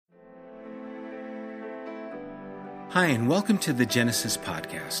Hi, and welcome to the Genesis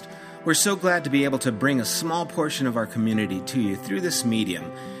Podcast. We're so glad to be able to bring a small portion of our community to you through this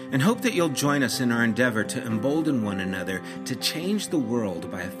medium, and hope that you'll join us in our endeavor to embolden one another to change the world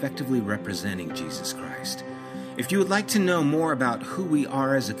by effectively representing Jesus Christ. If you would like to know more about who we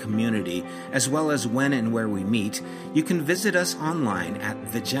are as a community, as well as when and where we meet, you can visit us online at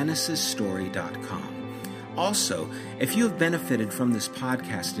thegenesisstory.com. Also, if you have benefited from this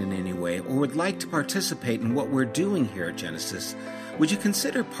podcast in any way or would like to participate in what we're doing here at Genesis, would you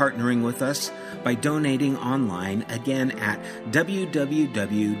consider partnering with us by donating online again at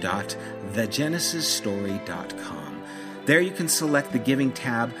www.thegenesisstory.com. There you can select the giving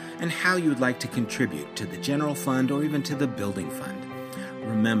tab and how you would like to contribute to the general fund or even to the building fund.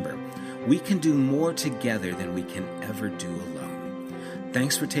 Remember, we can do more together than we can ever do alone.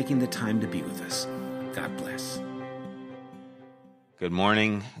 Thanks for taking the time to be with us. God bless. Good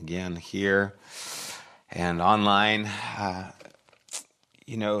morning again here and online.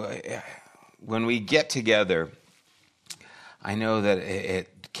 When we get together, I know that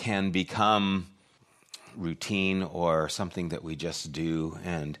it can become routine or something that we just do,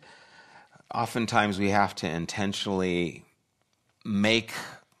 and oftentimes we have to intentionally make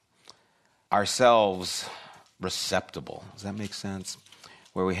ourselves receptible. Does that make sense?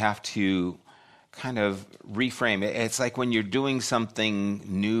 Where we have to kind of reframe it. It's like when you're doing something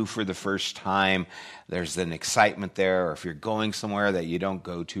new for the first time, there's an excitement there, or if you're going somewhere that you don't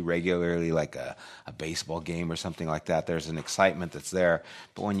go to regularly, like a baseball game or something like that, there's an excitement that's there.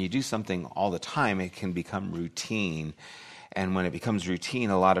 But when you do something all the time, it can become routine. And when it becomes routine,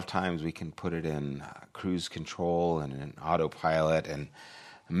 a lot of times we can put it in cruise control and in autopilot and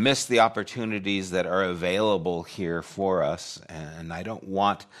miss the opportunities that are available here for us. And I don't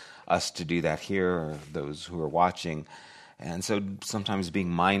want us to do that here, or those who are watching. And so sometimes being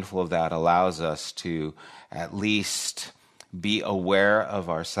mindful of that allows us to at least be aware of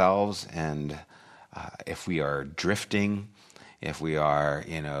ourselves, and if we are drifting, if we are,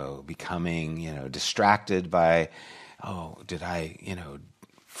 becoming, distracted by, did I,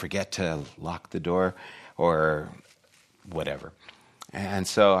 forget to lock the door or whatever. And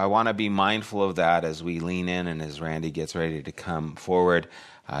so I want to be mindful of that as we lean in and as Randy gets ready to come forward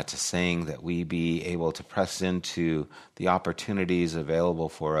to sing, that we be able to press into the opportunities available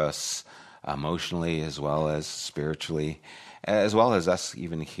for us emotionally as well as spiritually, as well as us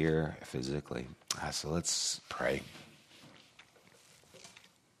even here physically. So let's pray.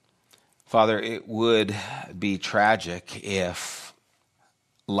 Father, it would be tragic if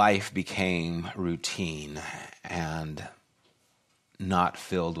life became routine and not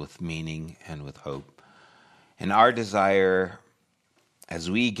filled with meaning and with hope. And our desire as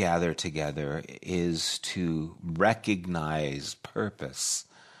we gather together is to recognize purpose,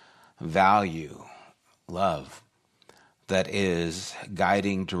 value, love that is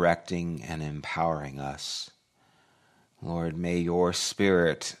guiding, directing, and empowering us. Lord, may your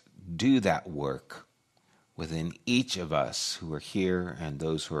Spirit do that work within each of us who are here and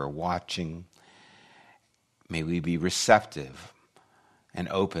those who are watching. May we be receptive and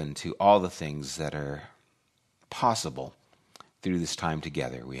open to all the things that are possible through this time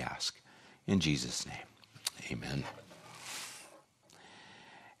together, we ask. In Jesus' name, amen.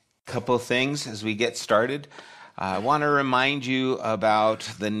 A couple of things as we get started. I want to remind you about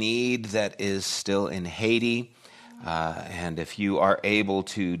the need that is still in Haiti. And if you are able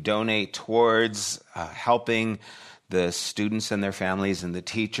to donate towards helping the students and their families and the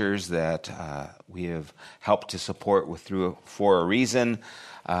teachers that we have helped to support for a reason,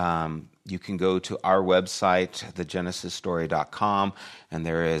 you can go to our website, thegenesisstory.com, and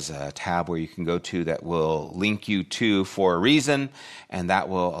there is a tab where you can go to that will link you to For a Reason, and that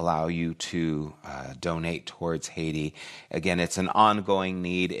will allow you to donate towards Haiti. Again, it's an ongoing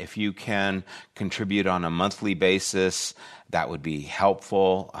need. If you can contribute on a monthly basis, that would be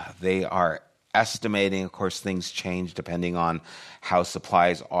helpful. They are estimating, of course, things change depending on how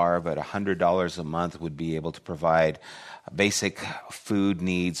supplies are, but $100 a month would be able to provide basic food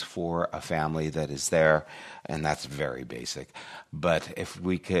needs for a family that is there, and that's very basic. But if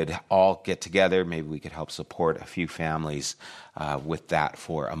we could all get together, maybe we could help support a few families with that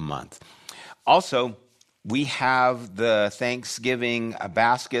for a month. Also, we have the Thanksgiving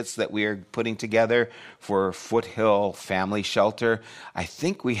baskets that we are putting together for Foothill Family Shelter. I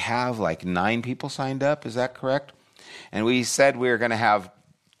think we have like 9 people signed up. Is that correct? And we said we were going to have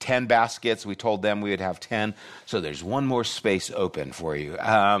 10 baskets. We told them we would have 10. So there's one more space open for you.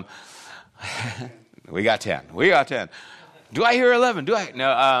 We got 10. We got 10. Do I hear 11? Do I?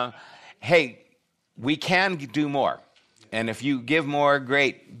 No. Hey, we can do more. And if you give more,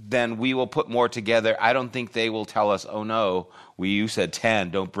 great, then we will put more together. I don't think they will tell us, oh no, you said 10,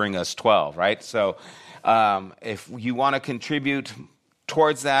 don't bring us 12, right? So if you want to contribute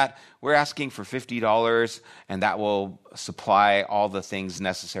towards that, we're asking for $50, and that will supply all the things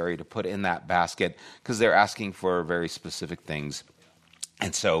necessary to put in that basket, because they're asking for very specific things.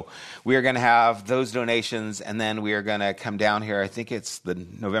 And so we are going to have those donations, and then we are going to come down here, I think it's the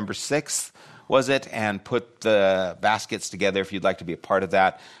November 6th, was it, and put the baskets together. If you'd like to be a part of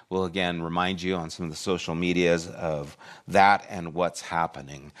that, we'll again remind you on some of the social medias of that and what's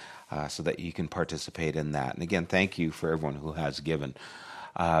happening, so that you can participate in that. And again, thank you for everyone who has given.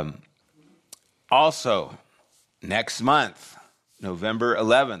 Also, next month, November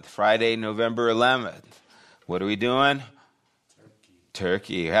 11th, Friday, November 11th, what are we doing?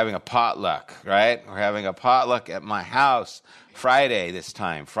 Turkey. We're having a potluck, right? We're having a potluck at my house Friday this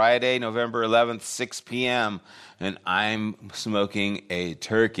time. Friday, November 11th, 6 p.m., and I'm smoking a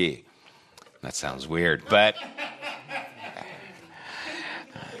turkey. That sounds weird, but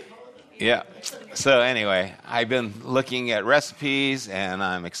yeah. So anyway, I've been looking at recipes, and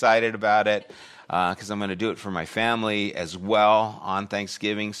I'm excited about it because I'm going to do it for my family as well on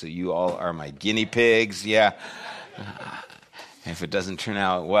Thanksgiving, so you all are my guinea pigs. Yeah. If it doesn't turn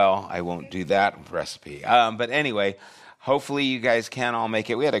out well, I won't do that recipe. But anyway, hopefully you guys can all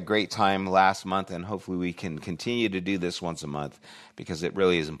make it. We had a great time last month, and hopefully we can continue to do this once a month, because it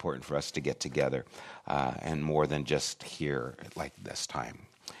really is important for us to get together, and more than just here like this time.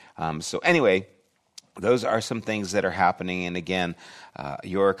 So anyway, those are some things that are happening. And again,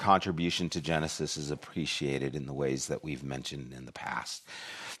 your contribution to Genesis is appreciated in the ways that we've mentioned in the past.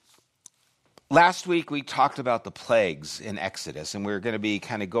 Last week, we talked about the plagues in Exodus, and we're going to be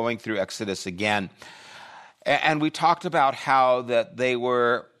kind of going through Exodus again. And we talked about how that they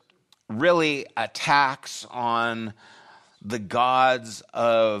were really attacks on the gods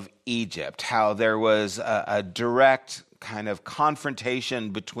of Egypt, how there was a direct kind of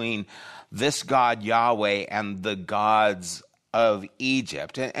confrontation between this God Yahweh and the gods of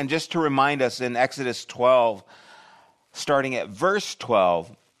Egypt. And just to remind us, in Exodus 12, starting at verse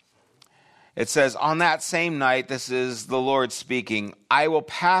 12, it says, on that same night, this is the Lord speaking, I will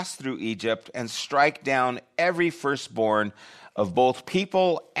pass through Egypt and strike down every firstborn of both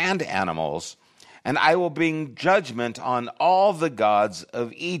people and animals, and I will bring judgment on all the gods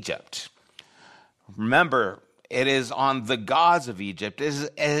of Egypt. Remember, it is on the gods of Egypt.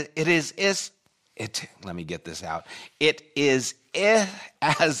 Let me get this out. It is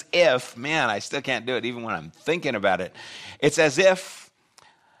as if, man, I still can't do it even when I'm thinking about it. It's as if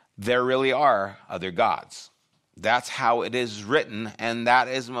there really are other gods. That's how it is written, and that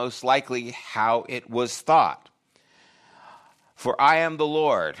is most likely how it was thought. For I am the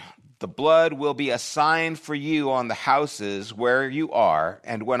Lord. The blood will be a sign for you on the houses where you are,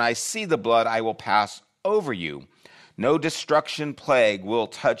 and when I see the blood, I will pass over you. No destruction plague will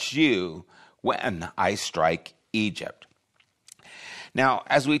touch you when I strike Egypt. Now,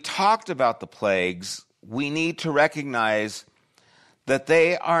 as we talked about the plagues, we need to recognize that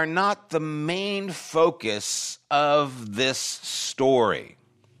they are not the main focus of this story.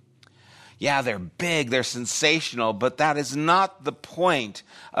 Yeah, they're big, they're sensational, but that is not the point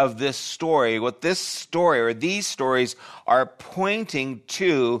of this story. What this story, or these stories, are pointing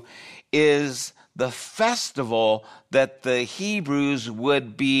to is the festival that the Hebrews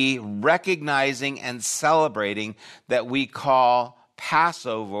would be recognizing and celebrating, that we call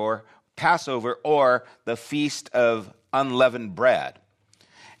Passover, or the Feast of Unleavened Bread.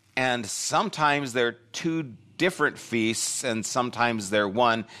 And sometimes they're two different feasts, and sometimes they're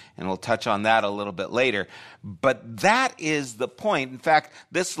one, and we'll touch on that a little bit later. But that is the point. In fact,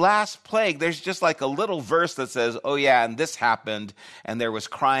 this last plague, there's just like a little verse that says, oh yeah, and this happened, and there was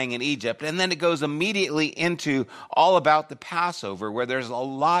crying in Egypt. And then it goes immediately into all about the Passover, where there's a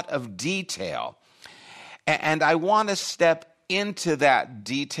lot of detail. And I want to step into that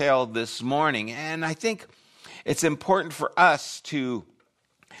detail this morning. And I think it's important for us to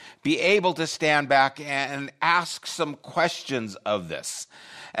be able to stand back and ask some questions of this,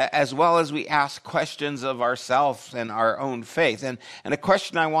 as well as we ask questions of ourselves and our own faith. And a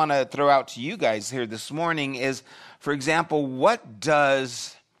question I want to throw out to you guys here this morning is, for example, what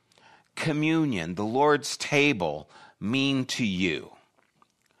does communion, the Lord's table, mean to you?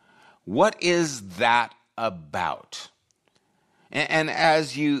 What is that about? And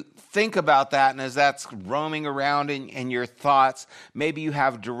as you think about that, and as that's roaming around in your thoughts, maybe you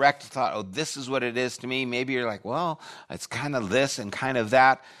have direct thought, oh, this is what it is to me. Maybe you're like, well, it's kind of this and kind of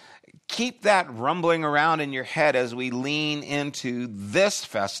that. Keep that rumbling around in your head as we lean into this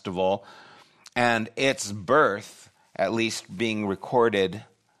festival and its birth at least being recorded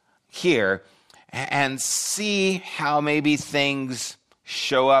here, and see how maybe things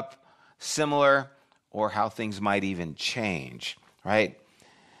show up similar or how things might even change, right?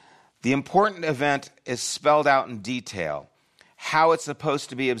 The important event is spelled out in detail, how it's supposed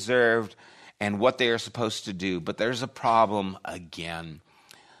to be observed and what they are supposed to do. But there's a problem again.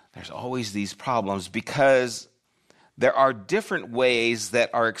 There's always these problems because there are different ways that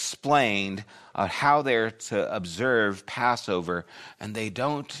are explained how they're to observe Passover, and they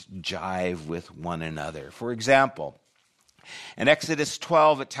don't jive with one another. For example, in Exodus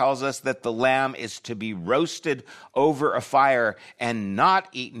 12, it tells us that the lamb is to be roasted over a fire and not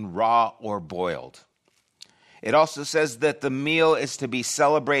eaten raw or boiled. It also says that the meal is to be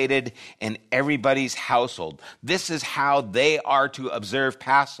celebrated in everybody's household. This is how they are to observe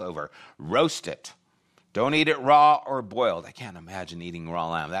Passover. Roast it. Don't eat it raw or boiled. I can't imagine eating raw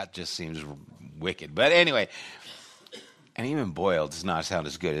lamb. That just seems wicked. But anyway, and even boiled does not sound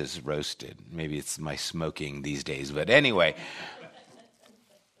as good as roasted. Maybe it's my smoking these days. But anyway,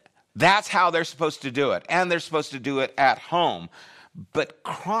 that's how they're supposed to do it. And they're supposed to do it at home.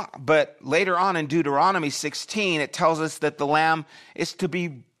 But later on in Deuteronomy 16, it tells us that the lamb is to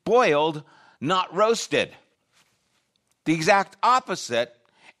be boiled, not roasted. The exact opposite.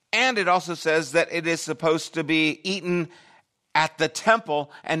 And it also says that it is supposed to be eaten at the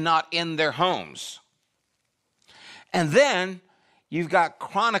temple and not in their homes. And then you've got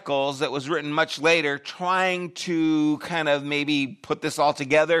Chronicles that was written much later trying to kind of maybe put this all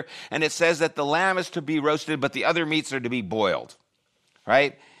together. And it says that the lamb is to be roasted, but the other meats are to be boiled,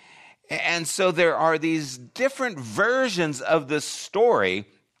 right? And so there are these different versions of this story,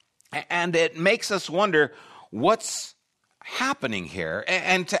 and it makes us wonder what's happening here.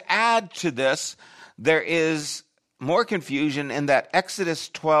 And to add to this, there is more confusion in that Exodus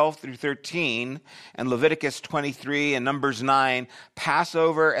 12 through 13 and Leviticus 23 and Numbers 9,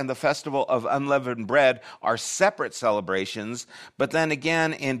 Passover and the Festival of Unleavened Bread are separate celebrations. But then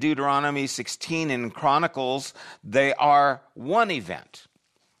again, in Deuteronomy 16 and Chronicles, they are one event.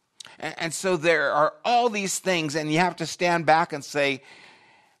 And so there are all these things, and you have to stand back and say,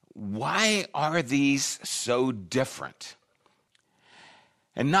 why are these so different?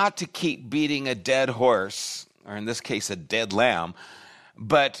 And not to keep beating a dead horse, or in this case, a dead lamb,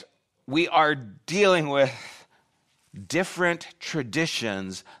 but we are dealing with different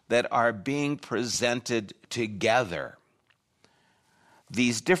traditions that are being presented together.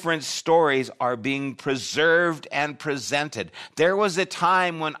 These different stories are being preserved and presented. There was a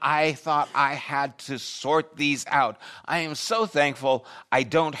time when I thought I had to sort these out. I am so thankful I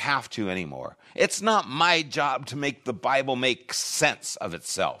don't have to anymore. It's not my job to make the Bible make sense of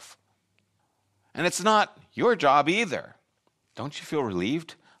itself. And it's not your job either. Don't you feel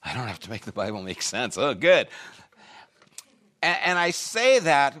relieved? I don't have to make the Bible make sense. Oh, good. And I say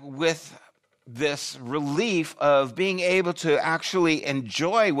that with this relief of being able to actually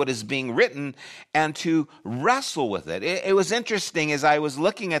enjoy what is being written and to wrestle with it. It was interesting as I was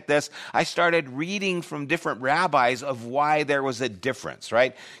looking at this, I started reading from different rabbis of why there was a difference,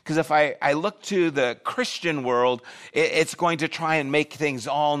 right? Because if I look to the Christian world, it's going to try and make things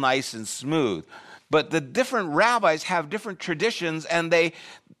all nice and smooth. But the different rabbis have different traditions, and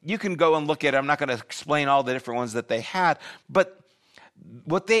you can go and look at it. I'm not going to explain all the different ones that they had, but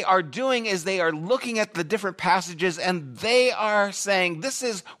what they are doing is they are looking at the different passages and they are saying, this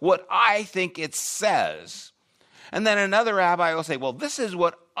is what I think it says. And then another rabbi will say, well, this is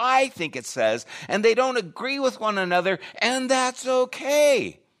what I think it says. And they don't agree with one another, and that's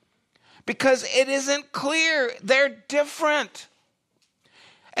okay. Because it isn't clear. They're different.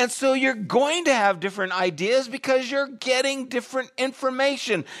 And so you're going to have different ideas because you're getting different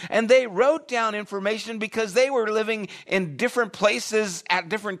information. And they wrote down information because they were living in different places at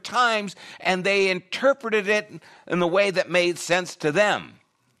different times, and they interpreted it in the way that made sense to them.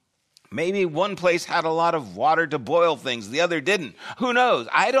 Maybe one place had a lot of water to boil things, the other didn't. Who knows?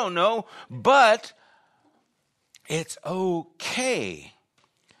 I don't know, but it's okay.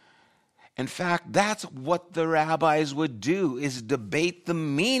 In fact, that's what the rabbis would do, is debate the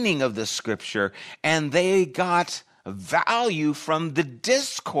meaning of the scripture, and they got value from the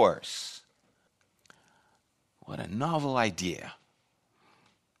discourse. What a novel idea.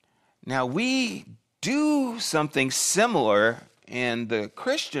 Now, we do something similar in the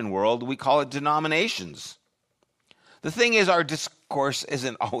Christian world. We call it denominations. The thing is, our discourse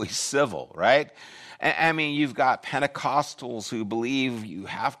isn't always civil, right? I mean, you've got Pentecostals who believe you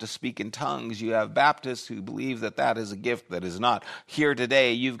have to speak in tongues. You have Baptists who believe that that is a gift that is not here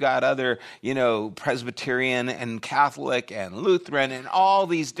today. You've got other, Presbyterian and Catholic and Lutheran and all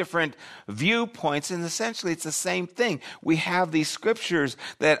these different viewpoints. And essentially, it's the same thing. We have these scriptures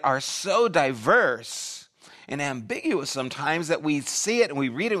that are so diverse and ambiguous sometimes that we see it and we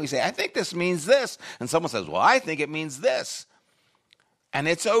read it and we say, I think this means this. And someone says, well, I think it means this. And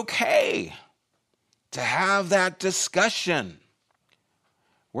it's okay to have that discussion.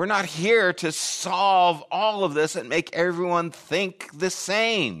 We're not here to solve all of this and make everyone think the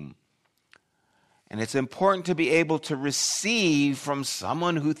same. And it's important to be able to receive from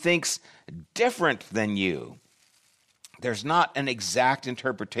someone who thinks different than you. There's not an exact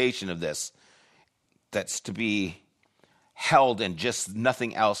interpretation of this that's to be held and just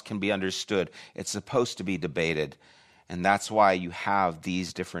nothing else can be understood. It's supposed to be debated. And that's why you have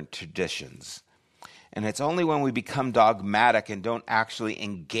these different traditions. And it's only when we become dogmatic and don't actually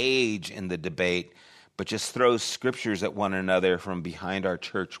engage in the debate, but just throw scriptures at one another from behind our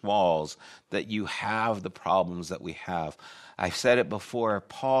church walls, that you have the problems that we have. I've said it before,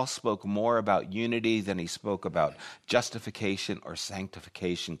 Paul spoke more about unity than he spoke about justification or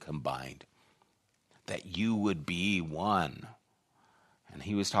sanctification combined. That you would be one. And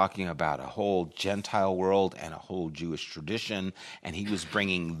he was talking about a whole Gentile world and a whole Jewish tradition, and he was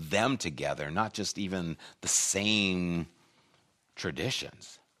bringing them together, not just even the same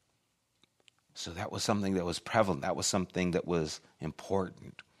traditions. So that was something that was prevalent. That was something that was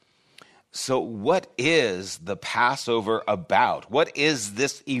important. So what is the Passover about? What is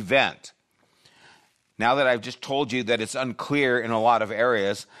this event? Now that I've just told you that it's unclear in a lot of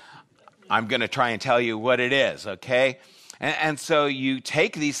areas, I'm going to try and tell you what it is, okay? And so you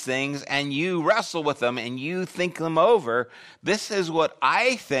take these things and you wrestle with them and you think them over. This is what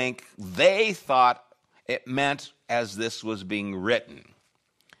I think they thought it meant as this was being written.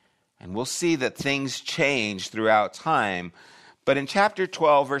 And we'll see that things change throughout time. But in chapter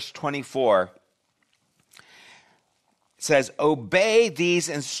 12, verse 24, it says, obey these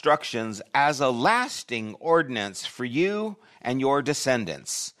instructions as a lasting ordinance for you and your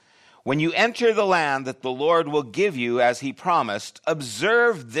descendants. When you enter the land that the Lord will give you as he promised,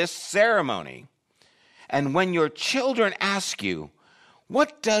 observe this ceremony. And when your children ask you,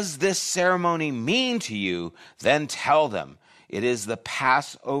 what does this ceremony mean to you? Then tell them, it is the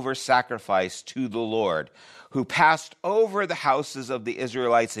Passover sacrifice to the Lord, who passed over the houses of the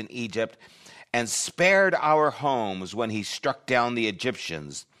Israelites in Egypt and spared our homes when he struck down the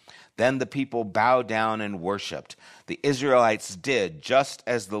Egyptians. Then the people bowed down and worshipped. The Israelites did just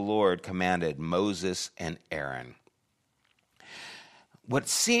as the Lord commanded Moses and Aaron. What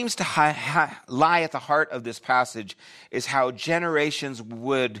seems to lie at the heart of this passage is how generations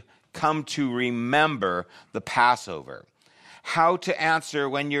would come to remember the Passover. How to answer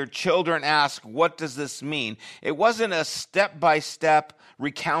when your children ask, what does this mean? It wasn't a step-by-step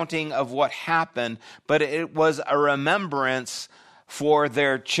recounting of what happened, but it was a remembrance for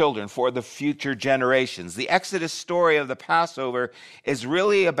their children, for the future generations. The Exodus story of the Passover is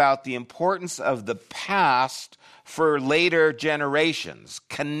really about the importance of the past for later generations,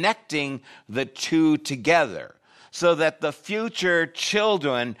 connecting the two together so that the future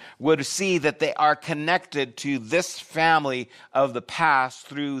children would see that they are connected to this family of the past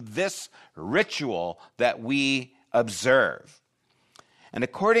through this ritual that we observe. And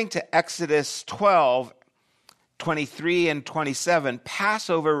according to Exodus 12, 23 and 27,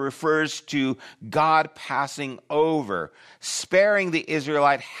 Passover refers to God passing over, sparing the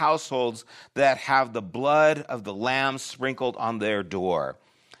Israelite households that have the blood of the lamb sprinkled on their door.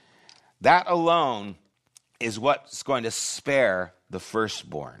 That alone is what's going to spare the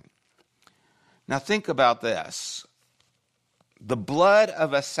firstborn. Now think about this. The blood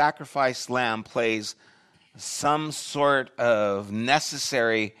of a sacrificed lamb plays some sort of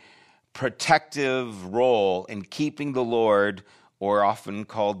necessary protective role in keeping the Lord, or often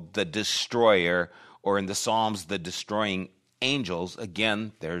called the destroyer, or in the Psalms, the destroying angels.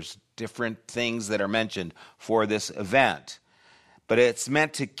 Again, there's different things that are mentioned for this event. But it's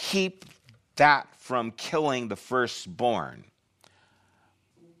meant to keep that from killing the firstborn.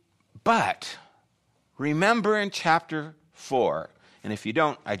 But remember in chapter 4, and if you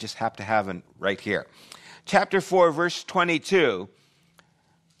don't, I just have to have it right here. Chapter 4, verse 22,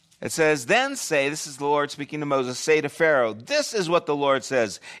 it says, then say, this is the Lord speaking to Moses, say to Pharaoh, this is what the Lord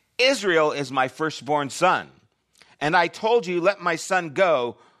says, Israel is my firstborn son. And I told you, let my son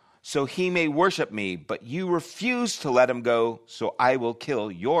go so he may worship me, but you refuse to let him go, so I will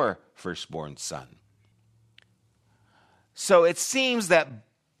kill your firstborn son. So it seems that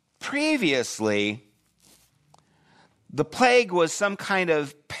previously, The plague was some kind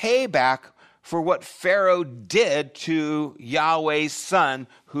of payback for what Pharaoh did to Yahweh's son,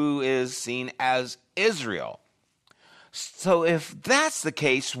 who is seen as Israel. So if that's the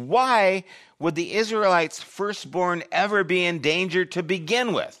case, why would the Israelites' firstborn ever be in danger to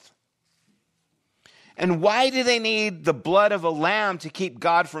begin with? And why do they need the blood of a lamb to keep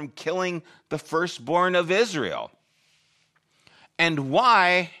God from killing the firstborn of Israel? And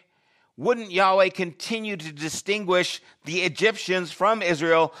why wouldn't Yahweh continue to distinguish the Egyptians from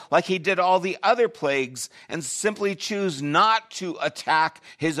Israel like he did all the other plagues and simply choose not to attack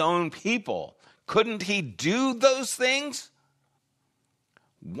his own people? Couldn't he do those things?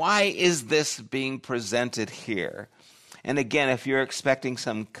 Why is this being presented here? And again, if you're expecting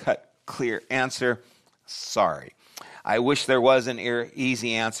some clear answer, sorry. I wish there was an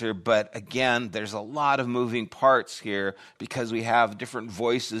easy answer, but again, there's a lot of moving parts here because we have different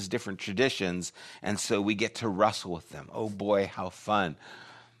voices, different traditions, and so we get to wrestle with them. Oh boy, how fun.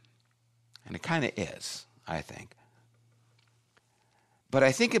 And it kind of is, I think. But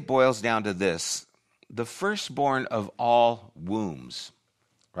I think it boils down to this. The firstborn of all wombs,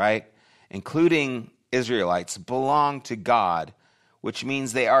 right, including Israelites, belong to God, which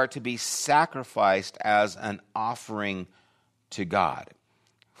means they are to be sacrificed as an offering to God.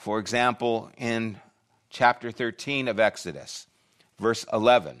 For example, in chapter 13 of Exodus, verse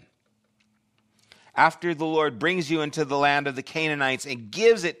 11, after the Lord brings you into the land of the Canaanites and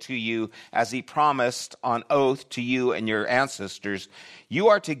gives it to you as he promised on oath to you and your ancestors, you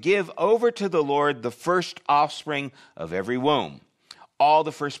are to give over to the Lord the first offspring of every womb. All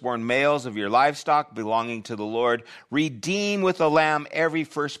the firstborn males of your livestock belonging to the Lord. Redeem with a lamb every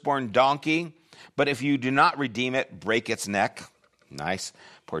firstborn donkey. But if you do not redeem it, break its neck. Nice,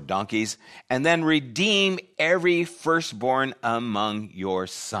 poor donkeys. And then redeem every firstborn among your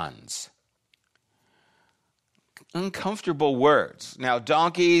sons. Uncomfortable words. Now,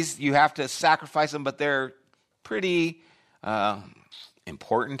 donkeys, you have to sacrifice them, but they're pretty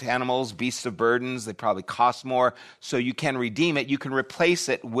important animals, beasts of burdens. They probably cost more, so you can redeem it. You can replace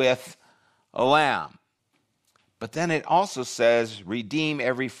it with a lamb. But then it also says, redeem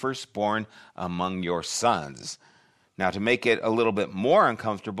every firstborn among your sons. Now, to make it a little bit more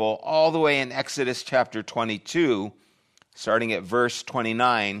uncomfortable, all the way in Exodus chapter 22, starting at verse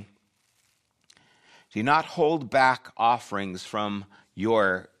 29, do not hold back offerings from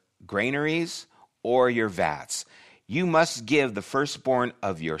your granaries or your vats. You must give the firstborn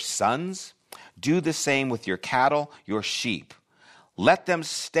of your sons. Do the same with your cattle, your sheep. Let them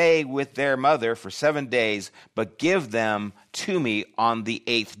stay with their mother for 7 days, but give them to me on the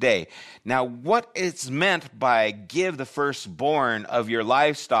 8th day. Now, what is meant by give the firstborn of your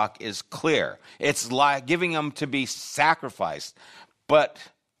livestock is clear. It's like giving them to be sacrificed. But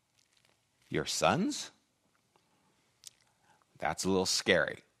your sons? That's a little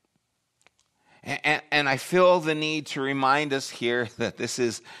scary. And I feel the need to remind us here that this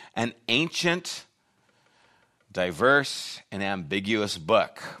is an ancient, diverse, and ambiguous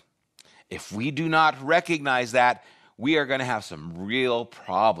book. If we do not recognize that, we are going to have some real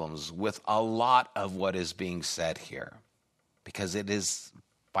problems with a lot of what is being said here, because it is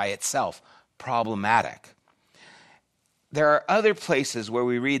by itself problematic. There are other places where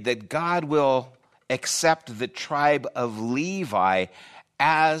we read that God will accept the tribe of Levi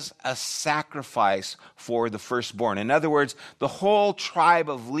as a sacrifice for the firstborn. In other words, the whole tribe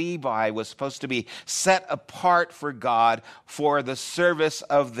of Levi was supposed to be set apart for God for the service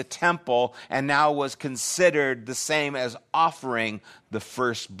of the temple, and now was considered the same as offering the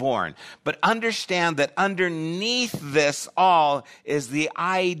firstborn. But understand that underneath this all is the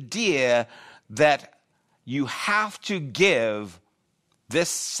idea that you have to give this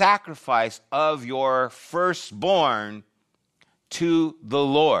sacrifice of your firstborn to the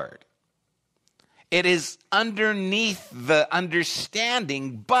Lord. It is underneath the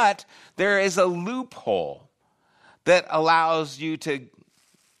understanding, but there is a loophole that allows you to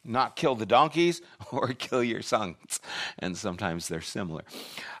not kill the donkeys or kill your sons. And sometimes they're similar.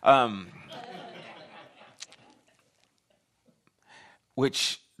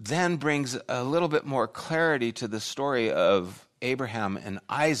 Which then brings a little bit more clarity to the story of Abraham and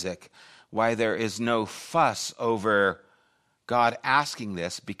Isaac, why there is no fuss over God asking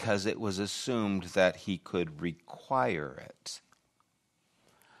this, because it was assumed that he could require it,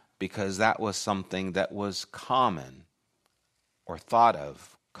 because that was something that was common or thought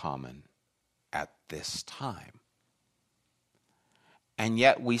of common at this time. And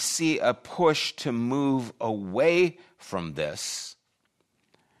yet we see a push to move away from this,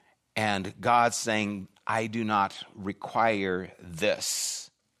 and God saying, I do not require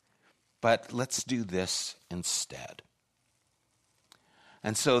this, but let's do this instead.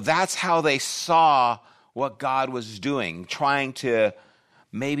 And so that's how they saw what God was doing, trying to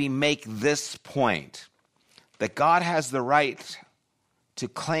maybe make this point, that God has the right to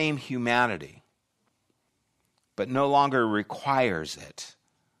claim humanity, but no longer requires it.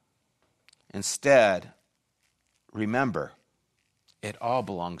 Instead, remember, it all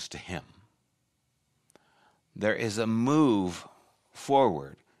belongs to him. There is a move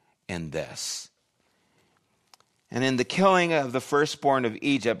forward in this. And in the killing of the firstborn of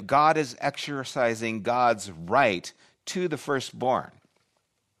Egypt, God is exercising God's right to the firstborn.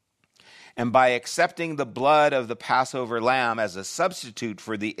 And by accepting the blood of the Passover lamb as a substitute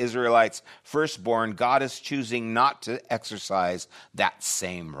for the Israelites' firstborn, God is choosing not to exercise that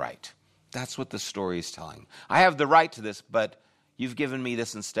same right. That's what the story is telling. I have the right to this, but you've given me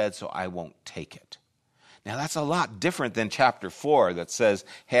this instead, so I won't take it. Now, that's a lot different than chapter 4 that says,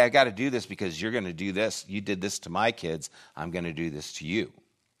 hey, I got to do this because you're going to do this. You did this to my kids. I'm going to do this to you.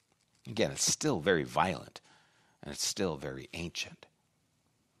 Again, it's still very violent, and it's still very ancient.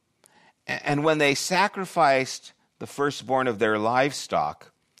 And when they sacrificed the firstborn of their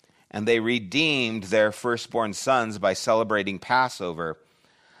livestock, and they redeemed their firstborn sons by celebrating Passover,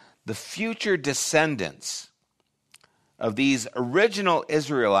 the future descendants of these original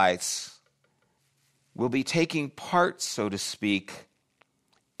Israelites will be taking part, so to speak,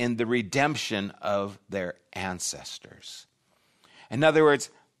 in the redemption of their ancestors. In other words,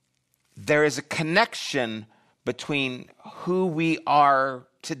 there is a connection between who we are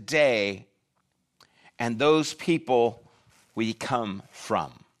today and those people we come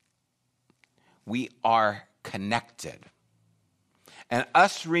from. We are connected. And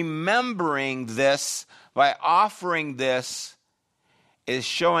us remembering this by offering this is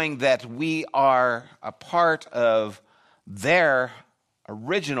showing that we are a part of their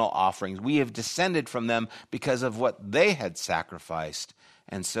original offerings. We have descended from them because of what they had sacrificed.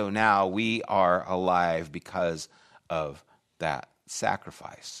 And so now we are alive because of that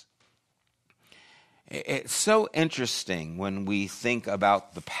sacrifice. It's so interesting when we think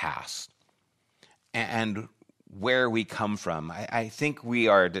about the past and where we come from. I think we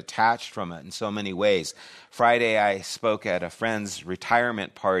are detached from it in so many ways. Friday, I spoke at a friend's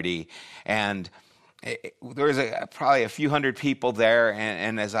retirement party, and there was probably a few hundred people there,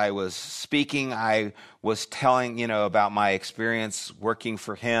 and as I was speaking, I was telling, about my experience working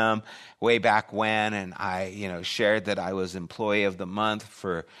for him way back when, and I, shared that I was Employee of the Month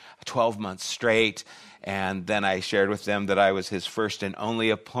for 12 months straight. And then I shared with them that I was his first and only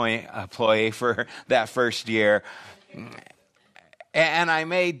employee for that first year. And I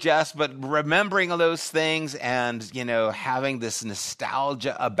made jest, but remembering those things and, having this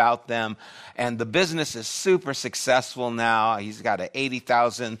nostalgia about them. And the business is super successful now. He's got an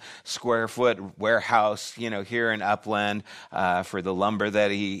 80,000 square foot warehouse, here in Upland for the lumber that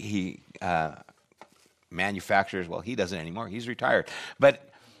he manufactures. Well, he doesn't anymore. He's retired. But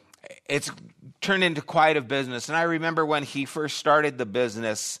it's turned into quite a business. And I remember when he first started the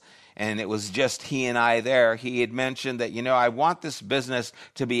business, and it was just he and I there, he had mentioned that, I want this business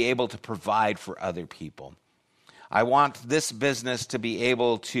to be able to provide for other people. I want this business to be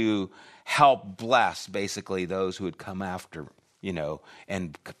able to help bless, basically, those who would come after,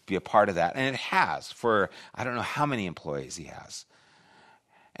 and be a part of that. And it has for, I don't know how many employees he has.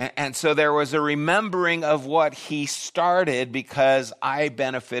 And so there was a remembering of what he started because I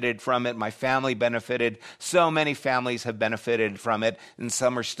benefited from it. My family benefited. So many families have benefited from it, and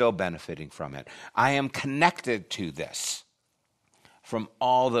some are still benefiting from it. I am connected to this from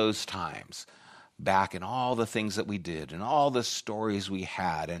all those times back and all the things that we did and all the stories we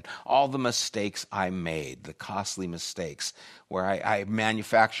had and all the mistakes I made, the costly mistakes where I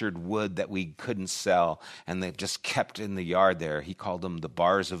manufactured wood that we couldn't sell and they just kept in the yard there. He called them the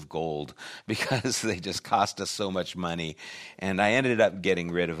bars of gold because they just cost us so much money. And I ended up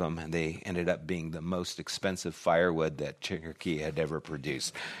getting rid of them, and they ended up being the most expensive firewood that Cherokee had ever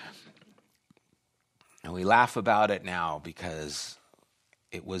produced. And we laugh about it now because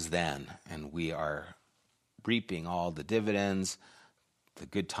it was then, and we are reaping all the dividends, the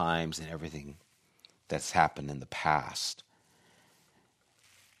good times, and everything that's happened in the past.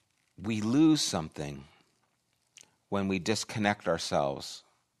 We lose something when we disconnect ourselves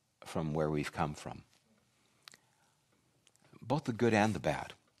from where we've come from. Both the good and the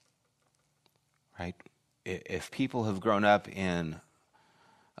bad, right? If people have grown up in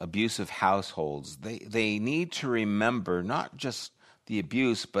abusive households, they need to remember not just the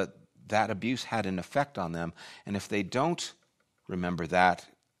abuse, but that abuse had an effect on them. And if they don't remember that,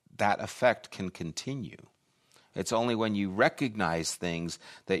 that effect can continue. It's only when you recognize things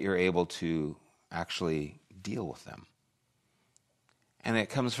that you're able to actually deal with them. And it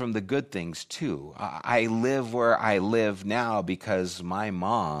comes from the good things too. I live where I live now because my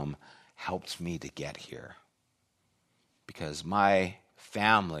mom helped me to get here. Because my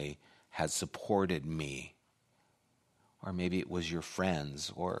family had supported me. Or maybe it was your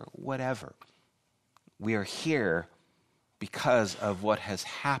friends or whatever. We are here because of what has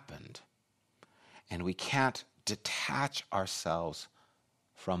happened. And we can't detach ourselves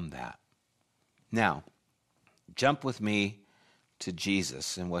from that. Now, jump with me to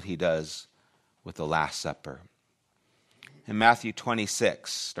Jesus and what he does with the Last Supper. In Matthew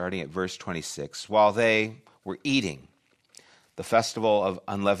 26, starting at verse 26, while they were eating the festival of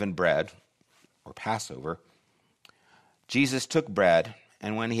unleavened bread, or Passover, Jesus took bread,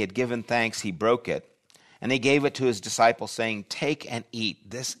 and when he had given thanks, he broke it, and he gave it to his disciples, saying, "Take and eat,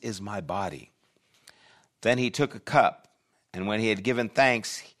 this is my body." Then he took a cup, and when he had given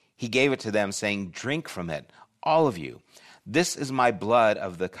thanks, he gave it to them, saying, "Drink from it, all of you. This is my blood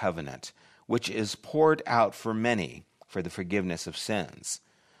of the covenant, which is poured out for many for the forgiveness of sins.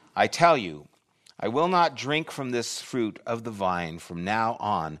 I tell you, I will not drink from this fruit of the vine from now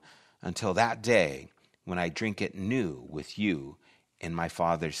on until that day when I drink it new with you in my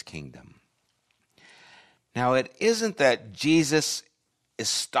Father's kingdom." Now, it isn't that Jesus is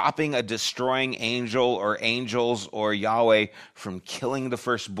stopping a destroying angel or angels or Yahweh from killing the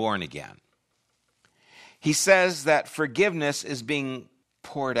firstborn again. He says that forgiveness is being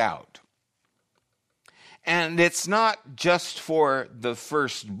poured out. And it's not just for the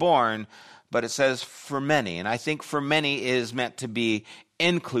firstborn, but it says for many. And I think for many is meant to be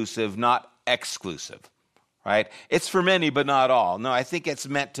inclusive, not exclusive, right? It's for many, but not all. No, I think it's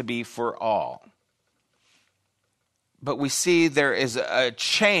meant to be for all. But we see there is a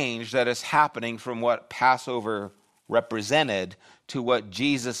change that is happening from what Passover represented to what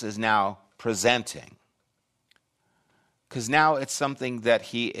Jesus is now presenting. Because now it's something that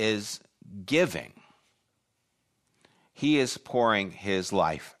he is giving. He is pouring his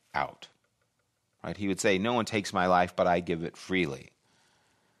life out. Right? He would say, "No one takes my life, but I give it freely."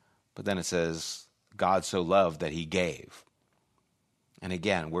 But then it says, God so loved that he gave. And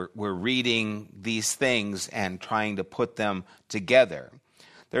again, we're reading these things and trying to put them together.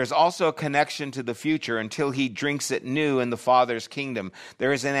 There's also a connection to the future until he drinks it new in the Father's kingdom.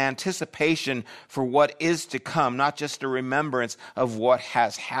 There is an anticipation for what is to come, not just a remembrance of what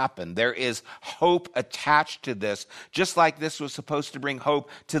has happened. There is hope attached to this, just like this was supposed to bring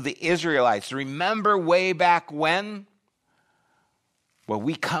hope to the Israelites. Remember way back when? Well,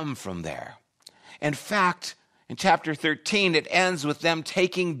 we come from there. In fact, in chapter 13, it ends with them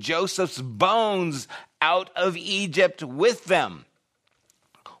taking Joseph's bones out of Egypt with them.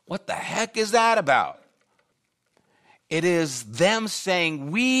 What the heck is that about? It is them saying,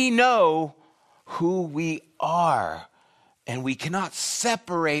 we know who we are, and we cannot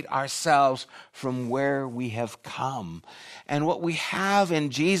separate ourselves from where we have come. And what we have in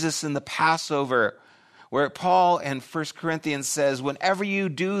Jesus in the Passover, where Paul in 1 Corinthians says, whenever you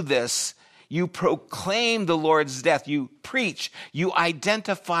do this, you proclaim the Lord's death, you preach, you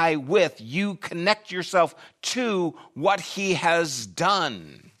identify with, you connect yourself to what he has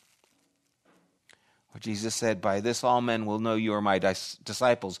done. Jesus said, "By this all men will know you are my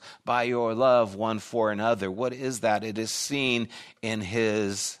disciples, by your love one for another." What is that? It is seen in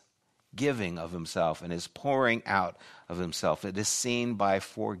his giving of himself and his pouring out of himself. It is seen by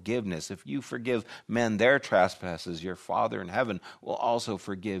forgiveness. If you forgive men their trespasses, your Father in heaven will also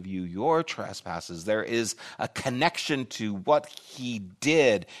forgive you your trespasses. There is a connection to what he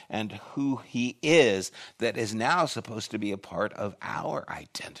did and who he is that is now supposed to be a part of our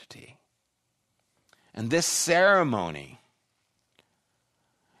identity. And this ceremony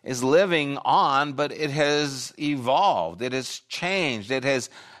is living on, but it has evolved. It has changed. It has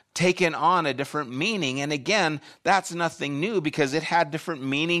taken on a different meaning. And again, that's nothing new because it had different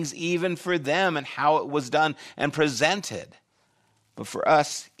meanings even for them and how it was done and presented. But for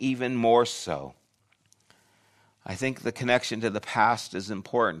us, even more so. I think the connection to the past is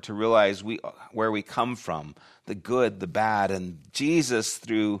important to realize where we come from, the good, the bad. And Jesus,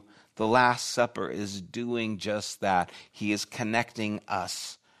 through the Last Supper, is doing just that. He is connecting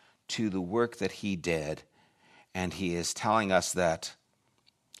us to the work that he did, and he is telling us that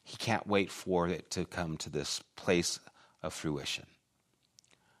he can't wait for it to come to this place of fruition,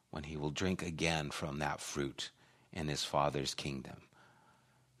 when he will drink again from that fruit in his Father's kingdom.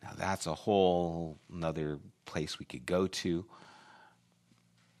 Now that's a whole another place we could go to.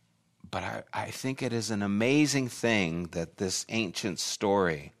 But I think it is an amazing thing that this ancient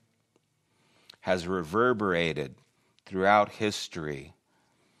story has reverberated throughout history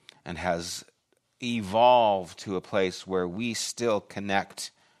and has evolve to a place where we still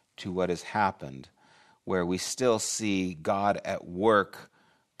connect to what has happened, where we still see God at work,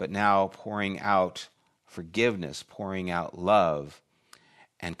 but now pouring out forgiveness, pouring out love,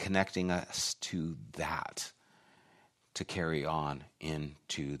 and connecting us to that to carry on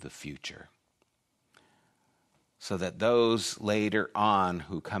into the future. So that those later on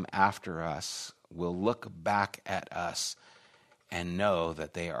who come after us will look back at us and know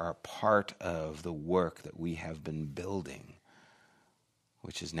that they are a part of the work that we have been building,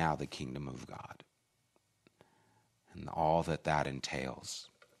 which is now the kingdom of God, and all that that entails.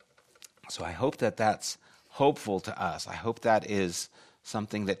 So I hope that that's hopeful to us. I hope that is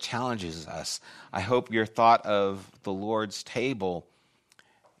something that challenges us. I hope your thought of the Lord's table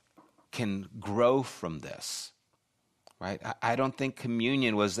can grow from this, right? I don't think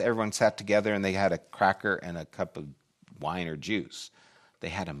communion was everyone sat together and they had a cracker and a cup of wine or juice. They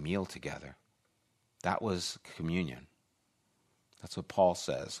had a meal together. That was communion. That's what Paul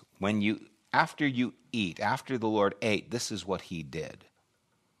says. After you eat, after the Lord ate, this is what he did.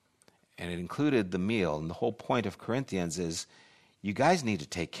 And it included the meal. And the whole point of Corinthians is you guys need to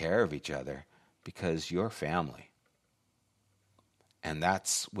take care of each other because you're family. And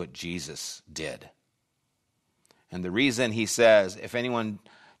that's what Jesus did. And the reason he says, if anyone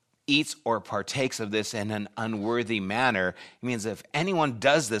eats or partakes of this in an unworthy manner, it means if anyone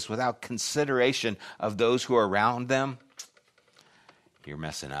does this without consideration of those who are around them, you're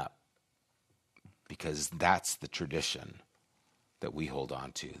messing up. Because that's the tradition that we hold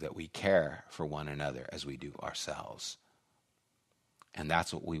on to, that we care for one another as we do ourselves. And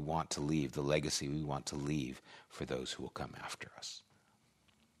that's what we want to leave, the legacy we want to leave for those who will come after us.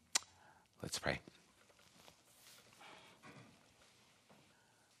 Let's pray.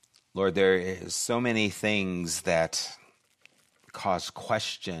 Lord, there is so many things that cause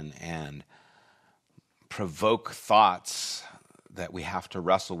question and provoke thoughts that we have to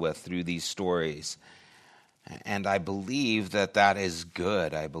wrestle with through these stories. And I believe that that is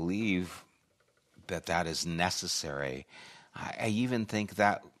good. I believe that that is necessary. I even think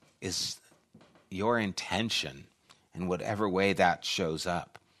that is your intention in whatever way that shows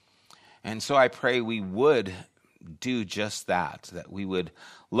up. And so I pray we would do just that we would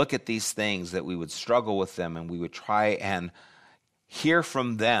look at these things, that we would struggle with them, and we would try and hear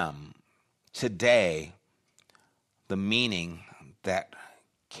from them today the meaning that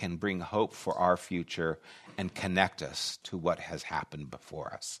can bring hope for our future and connect us to what has happened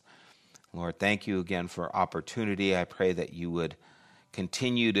before us. Lord, thank you again for opportunity. I pray that you would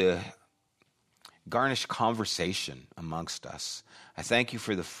continue to garnish conversation amongst us. I thank you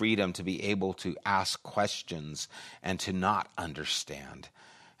for the freedom to be able to ask questions and to not understand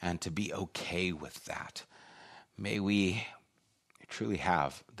and to be okay with that. May we truly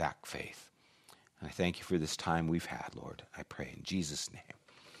have that faith. And I thank you for this time we've had, Lord. I pray in Jesus' name.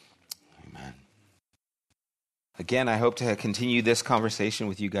 Amen. Again, I hope to continue this conversation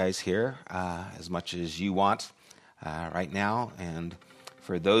with you guys here as much as you want right now. And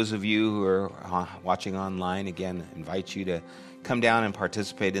for those of you who are watching online, again, invite you to come down and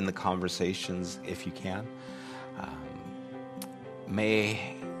participate in the conversations if you can. May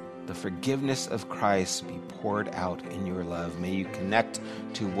the forgiveness of Christ be poured out in your love. May you connect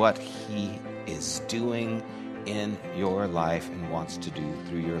to what he is doing in your life and wants to do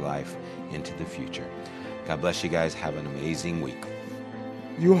through your life into the future. God bless you guys. Have an amazing week.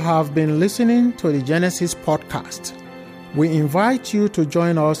 You have been listening to the Genesis podcast. We invite you to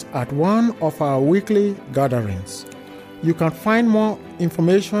join us at one of our weekly gatherings. You can find more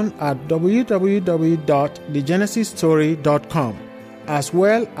information at www.thegenesisstory.com, as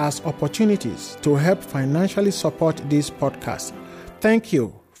well as opportunities to help financially support this podcast. Thank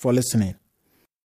you for listening.